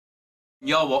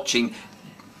You're watching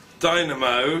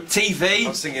Dynamo TV. I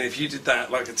was thinking if you did that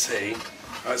like a T.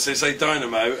 Right, so say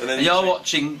Dynamo and then You're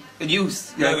watching. And you.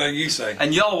 No, no, you say.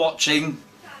 And you're watching.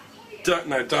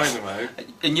 No, Dynamo.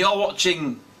 And you're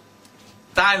watching.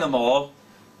 Dynamo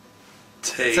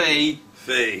TV.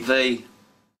 V.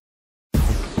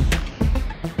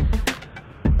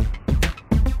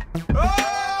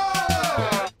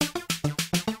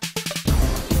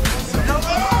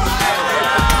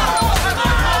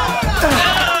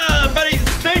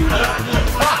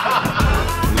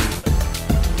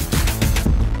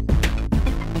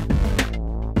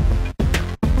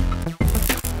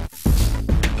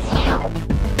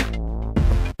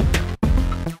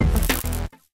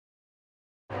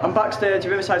 I'm backstage at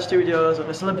Riverside Studios at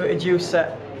the Celebrity Juice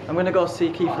set. I'm going to go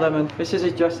see Keith Lemon. This is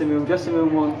his dressing room, dressing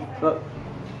room 1. Look,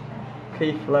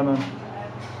 Keith Lemon.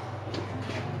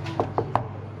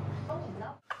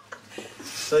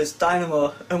 So it's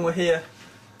Dynamo, and we're here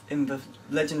in the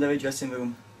legendary dressing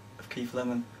room of Keith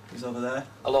Lemon, who's over there.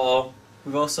 Hello.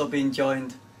 We've also been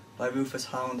joined by Rufus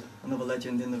Hound, another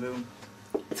legend in the room.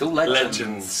 Two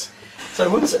legends. So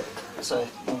once it... Sorry,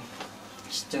 no,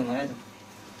 just doing my head.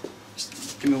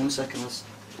 Just give me 1 second.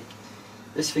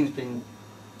 This thing's been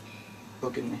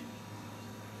bugging me.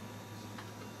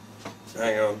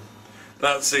 Hang on.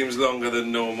 That seems longer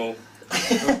than normal.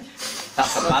 That's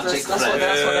a magic That's what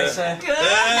they say.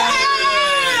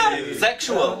 Hey!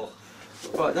 Sexual.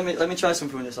 Right, let me try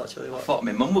something with this actually. I thought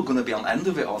my mum was going to be on the end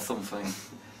of it or something.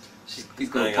 He's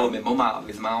going to pull my mum out of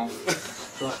his mouth.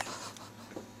 Right.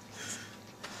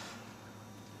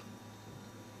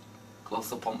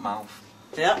 Close up on mouth.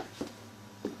 Yeah.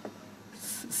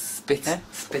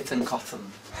 Spit and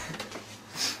cotton.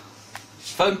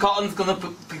 Fern cotton's gonna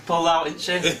be pulled out, isn't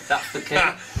she? That's the key.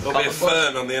 There'll be a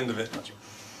fern on the end of it.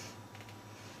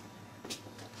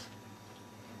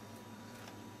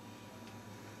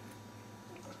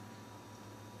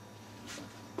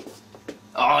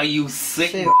 Oh, you sick!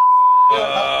 See,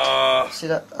 see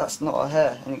that's not our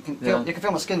hair, and you can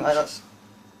feel my skin. Right,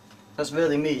 that's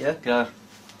really me, yeah.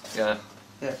 Yeah.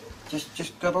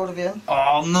 Just grab hold of your hand.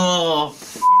 Oh no!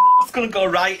 It's gonna go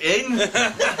right in.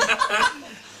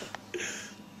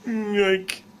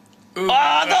 Yoink. Oh,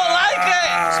 I don't like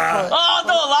it! Oh, I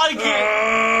don't like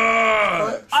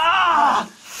it! Ah!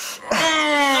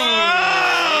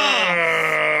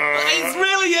 It's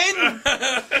really in!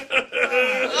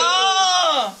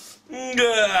 Oh!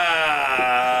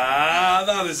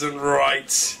 That isn't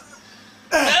right.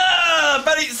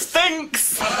 But it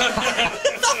stinks!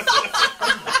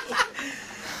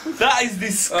 That is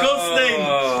disgusting!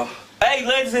 Hey,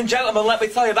 ladies and gentlemen, let me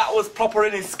tell you, that was proper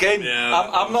in his skin. Yeah,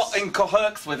 I'm not in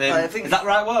cahoots with him. I think is that the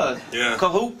right word? Yeah.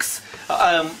 Cahoots.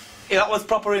 That was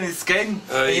proper in his skin.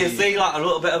 You see, like, a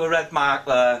little bit of a red mark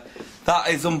there. That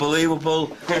is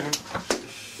unbelievable.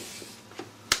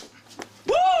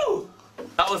 Woo!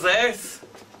 That was ace.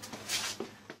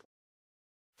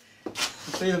 I'm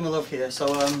feeling my love here,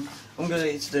 so I'm gonna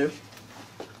need to do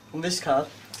on this card.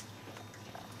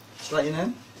 Just let you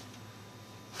know.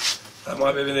 That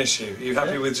might be an issue. Are you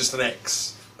happy with just an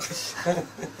X?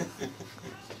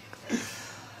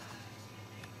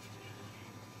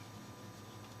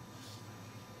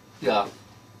 Yeah.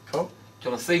 Cool. Do you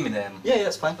want to see my name? Yeah,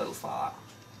 that's fine. Looks like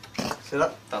that. See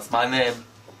that? That's my name.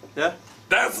 Yeah.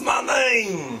 That's my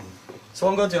name! So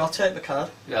what I'm gonna do, I'll take the card.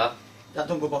 Yeah. That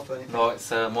don't rub off or anything. No, it's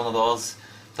one of those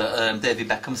that David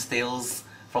Beckham steals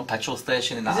from petrol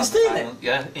station in that. Is he stealing it?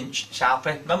 Yeah, in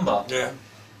Sharpie. Remember? Yeah.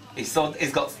 He's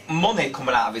got money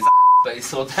coming out of his but he's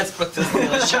so desperate to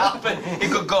steal a Sharpie, he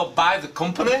could go buy the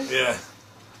company. Yeah.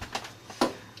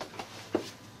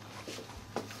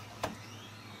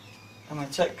 I'm gonna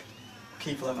check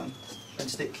Keith Lemon and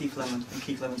stick Keith Lemon in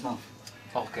Keith Lemon's mouth.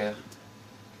 Okay.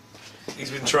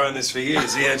 He's been trying this for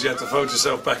years. He had you have to fold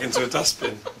yourself back into a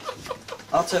dustbin.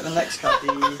 I'll take the next card.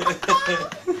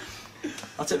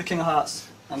 I'll take the King of Hearts.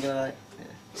 I'm gonna.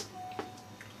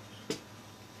 Yeah.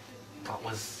 That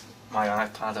was my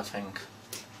iPad, I think.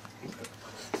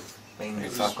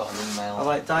 Means I've got an email. I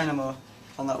like Dynamo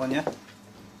on that one, yeah?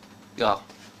 Yeah.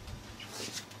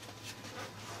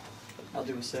 I'll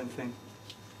do the same thing.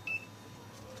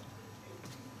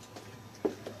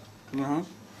 Uh-huh.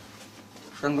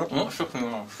 Strung up. Not shocking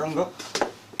enough. Strung up.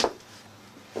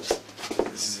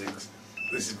 This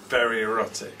is very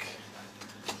erotic.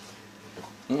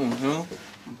 Mm-hmm.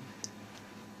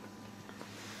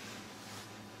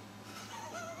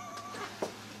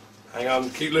 Hang on,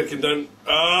 keep looking, don't...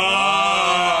 Oh!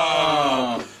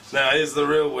 Now here's the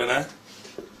real winner.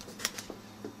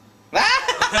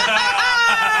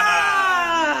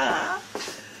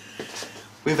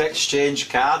 we've exchanged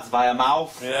cards via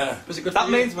mouth. Yeah. Was it good That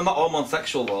for you? means we're not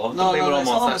homosexual though. No, Doesn't mean no, we're it's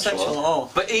not homosexual at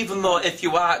all. But even though if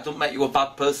you are, it don't make you a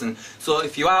bad person. So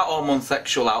if you are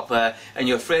homosexual out there and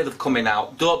you're afraid of coming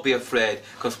out, don't be afraid,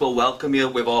 because we'll welcome you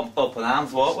with open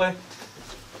arms, won't we?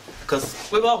 Because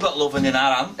we've all got love in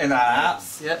our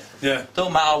hearts. Yeah. Yeah.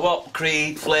 Don't matter what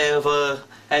creed, flavour,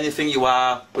 anything you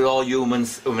are, we're all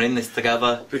humans and we're in this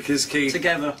together. Because, Keith,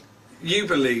 Together. you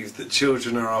believe that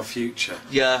children are our future.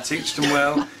 Yeah. Teach them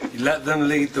well, you let them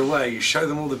lead the way, you show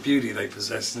them all the beauty they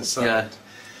possess inside. Yeah.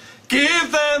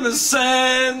 Give them a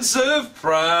sense of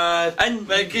pride and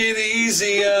make it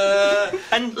easier.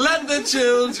 And Let the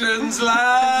children's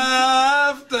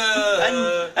laughter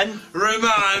and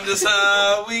remind us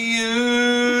how we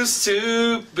used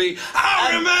to be.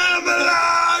 I remember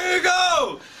long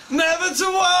ago, never to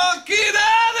walk in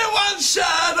anyone's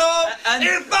shadow. And-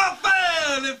 If I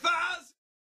fail, if I...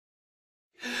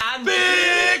 and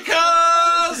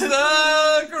Because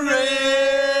the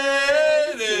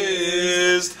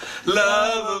greatest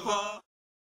love of all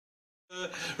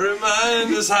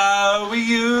remind us how we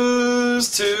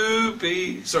used to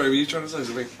be. Sorry, were you trying to say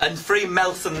something? and free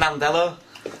Nelson Mandela.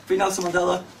 Free Nelson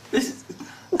Mandela. This is...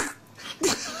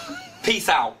 Peace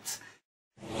out.